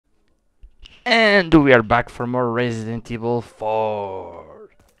And we are back for more Resident Evil 4.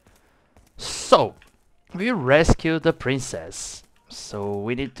 So, we rescued the princess. So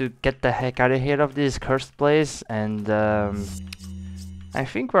we need to get the heck out of here of this cursed place, and I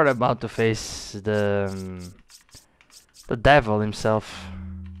think we're about to face the devil himself.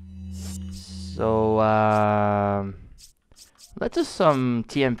 So let's do some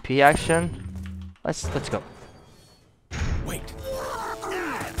TMP action. Let's go. Wait.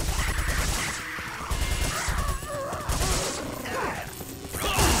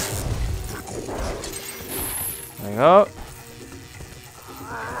 There we go.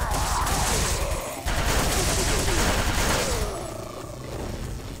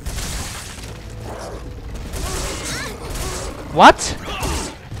 What?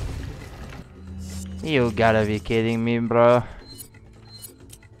 You gotta be kidding me, bro.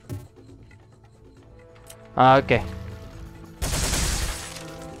 Okay.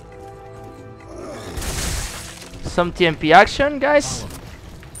 Some TMP action, guys.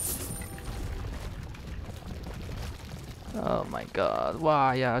 Oh my god,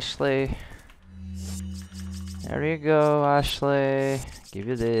 why, Ashley? There you go, Ashley. Give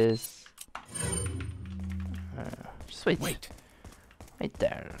you this. Just wait. Right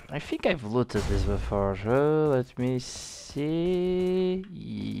there. I think I've looted this before. Let me see.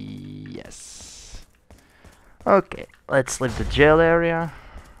 Yes. Okay, let's leave the jail area.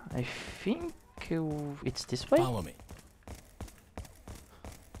 I think it's this way. Follow me.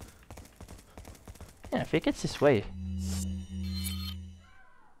 Yeah, I think it's this way.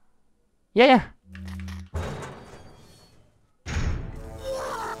 Yeah.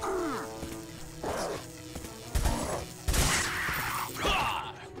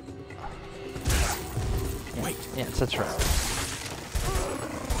 Wait. Yeah, that's right.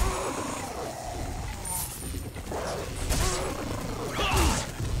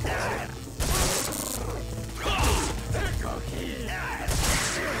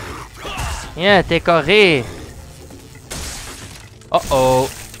 Yeah, t'es correct. Uh-oh.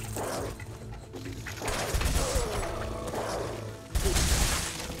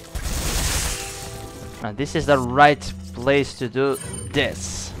 And this is the right place to do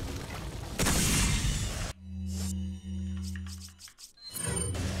this.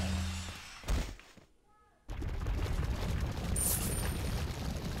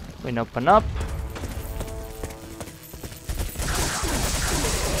 We open up.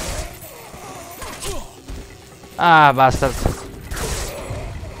 Ah, bastard.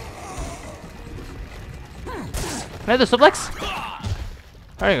 Can I do suplex?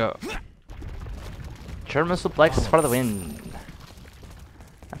 There you go. German suplex for the win.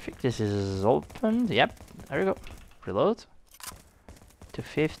 I think this is open. Yep, there we go. Reload.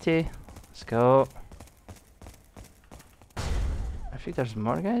 250. Let's go. I think there's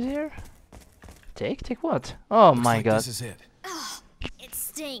more guys here. Take what? Oh Looks my like god. This is it. Ugh, it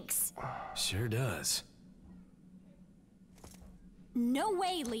stinks. Sure does. No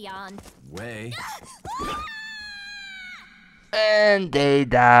way, Leon. Way. And they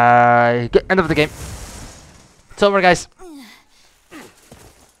die. End of the game. It's over, guys.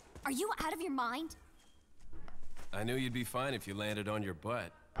 Are you out of your mind? I knew you'd be fine if you landed on your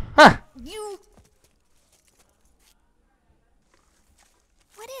butt. Huh. You...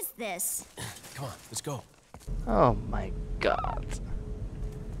 What is this? Come on, let's go. Oh my god.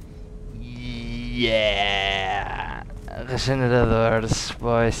 Yeah. Regeneradors,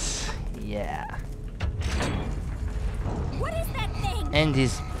 boys. Yeah. What is that thing? And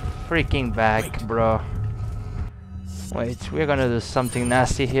he's freaking back, bro. Wait, we're gonna do something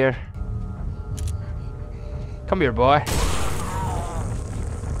nasty here. Come here, boy.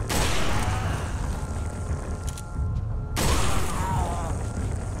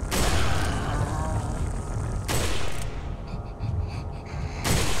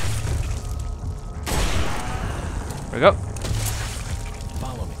 There we go.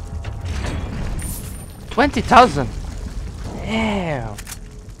 Follow me. 20,000. Damn.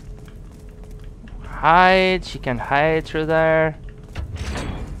 Hide. She can hide through there.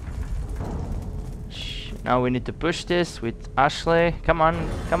 Now we need to push this with Ashley. Come on,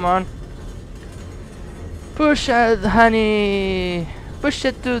 come on. Push it, honey. Push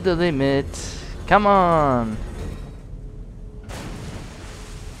it to the limit. Come on.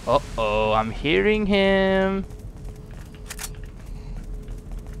 Uh-oh, I'm hearing him.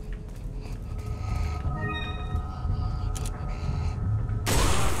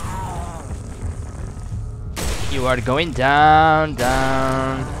 You are going down,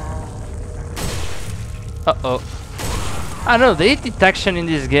 down. Uh-oh. I don't know, the hit detection in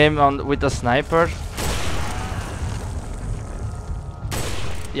this game with the sniper.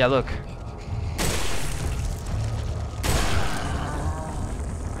 Yeah, look.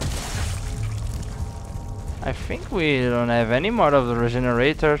 I think we don't have any more of the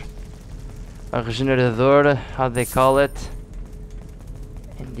Regenerator. Or Regenerador, how they call it.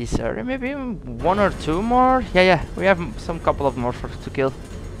 In this area, maybe one or two more? Yeah, we have some couple of more to kill.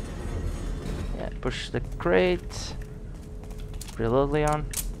 Yeah, push the crate. Reload, Leon.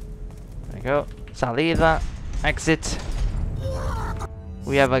 There we go. Salida. Exit.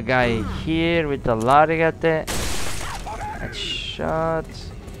 We have a guy here with the Larigate. Headshot.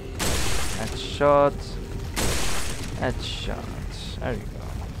 Headshot. Headshot. There you go.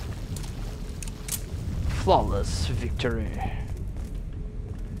 Flawless victory.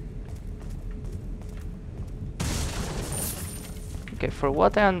 Okay, for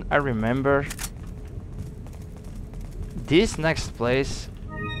what I remember, this next place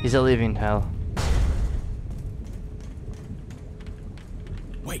is a living hell.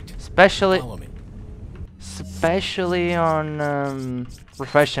 Wait. Especially on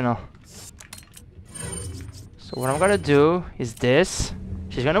professional. So what I'm gonna do is this.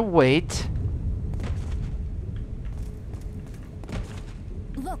 She's gonna wait.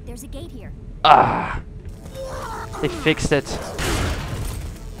 Look, there's a gate here. Ah! They fixed it.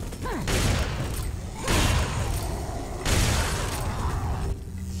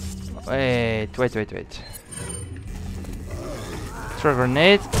 Wait. Throw a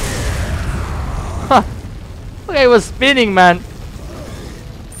grenade. Huh! Okay, it was spinning, man.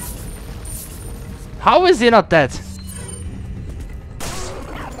 How is he not dead?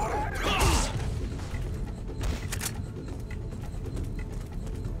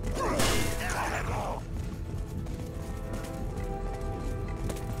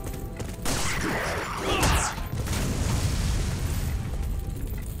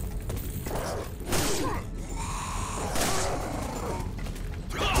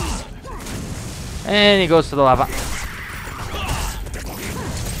 And he goes to the lava.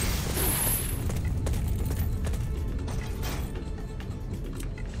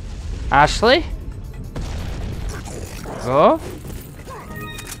 Ashley? Go.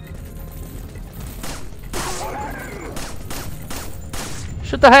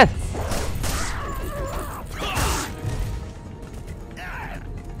 Shoot the head.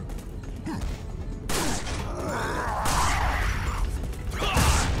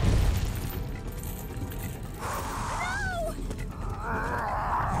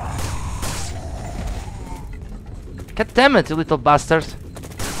 God damn it, you little bastard.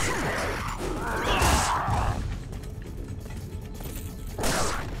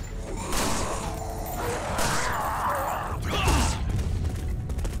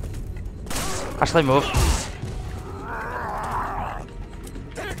 Ashley, move.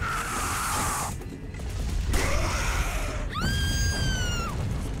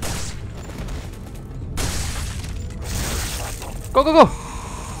 Go, go, go!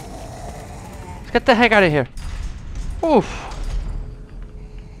 Let's get the heck out of here. Oof.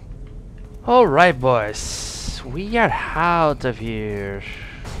 Alright, boys. We are out of here.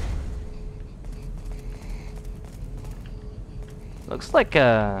 Looks like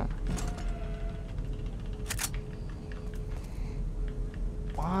a...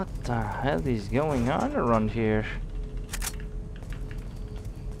 What the hell is going on around here?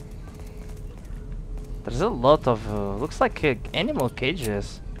 There's a lot of... looks like animal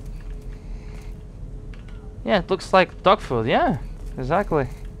cages. Yeah, it looks like dog food. Yeah, exactly.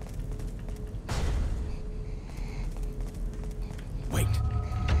 Wait.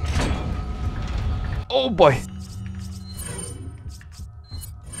 Oh boy.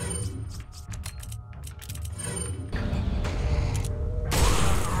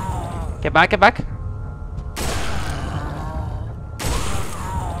 Get back, get back.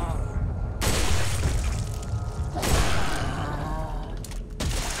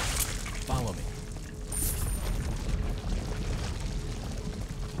 Follow me.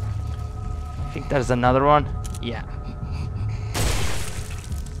 I think there's another one. Yeah.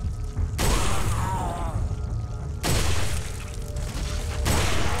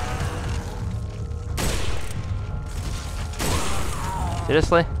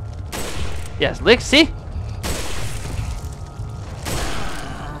 Seriously? Yes, look, see?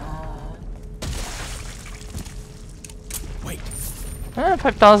 Wait.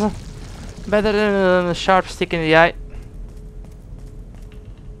 5,000. Better than a sharp stick in the eye.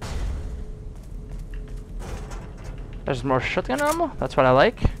 There's more shotgun ammo. That's what I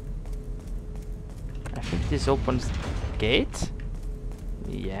like. I think this opens the gate.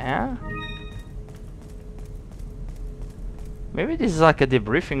 Yeah. Maybe this is like a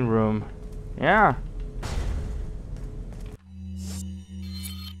debriefing room. Yeah.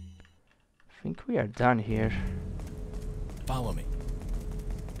 I think we are done here. Follow me.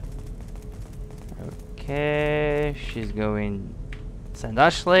 Okay, she's going St.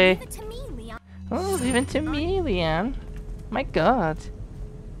 Ashley. Leave it to me, Leon. Oh, leave it to me, Leon. My god.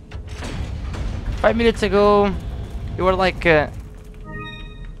 5 minutes ago, you were like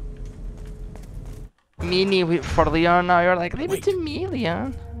meanie for Leon. Now you're like, leave it to me,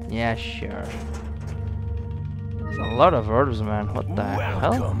 Leon. Yeah, sure. There's a lot of herbs, man. What the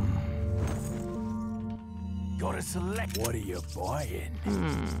hell? Gotta select. What are you buying?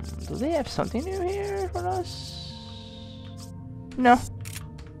 Do they have something new here for us? No,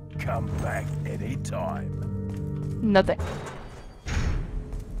 Come back anytime. nothing.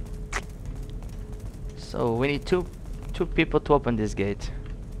 So we need two people to open this gate.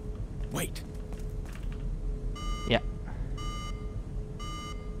 Wait. Yeah.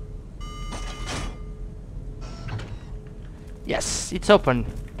 Yes, it's open.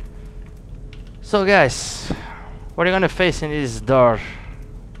 So guys, what are you gonna face in this door?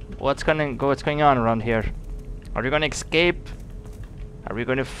 What's going on around here? Are we gonna escape? Are we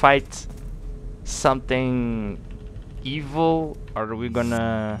gonna fight something evil? Or are we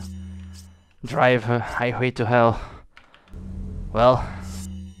gonna drive a highway to hell? Well,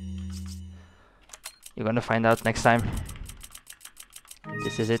 you're gonna find out next time.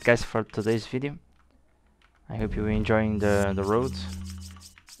 This is it, guys, for today's video. I hope you're enjoying the road,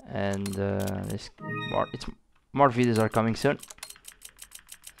 and more videos are coming soon.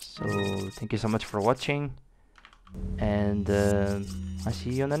 So thank you so much for watching, and I'll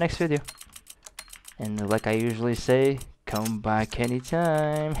see you on the next video. And like I usually say, come back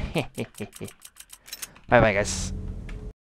anytime. Bye bye, guys.